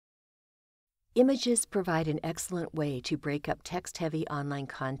Images provide an excellent way to break up text-heavy online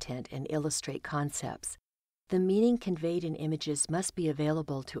content and illustrate concepts. The meaning conveyed in images must be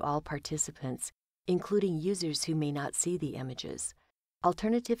available to all participants, including users who may not see the images.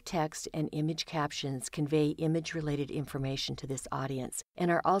 Alternative text and image captions convey image-related information to this audience and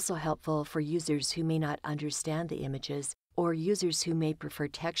are also helpful for users who may not understand the images or users who may prefer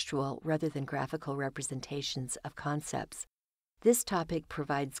textual rather than graphical representations of concepts. This topic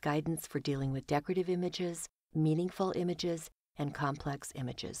provides guidance for dealing with decorative images, meaningful images, and complex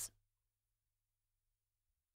images.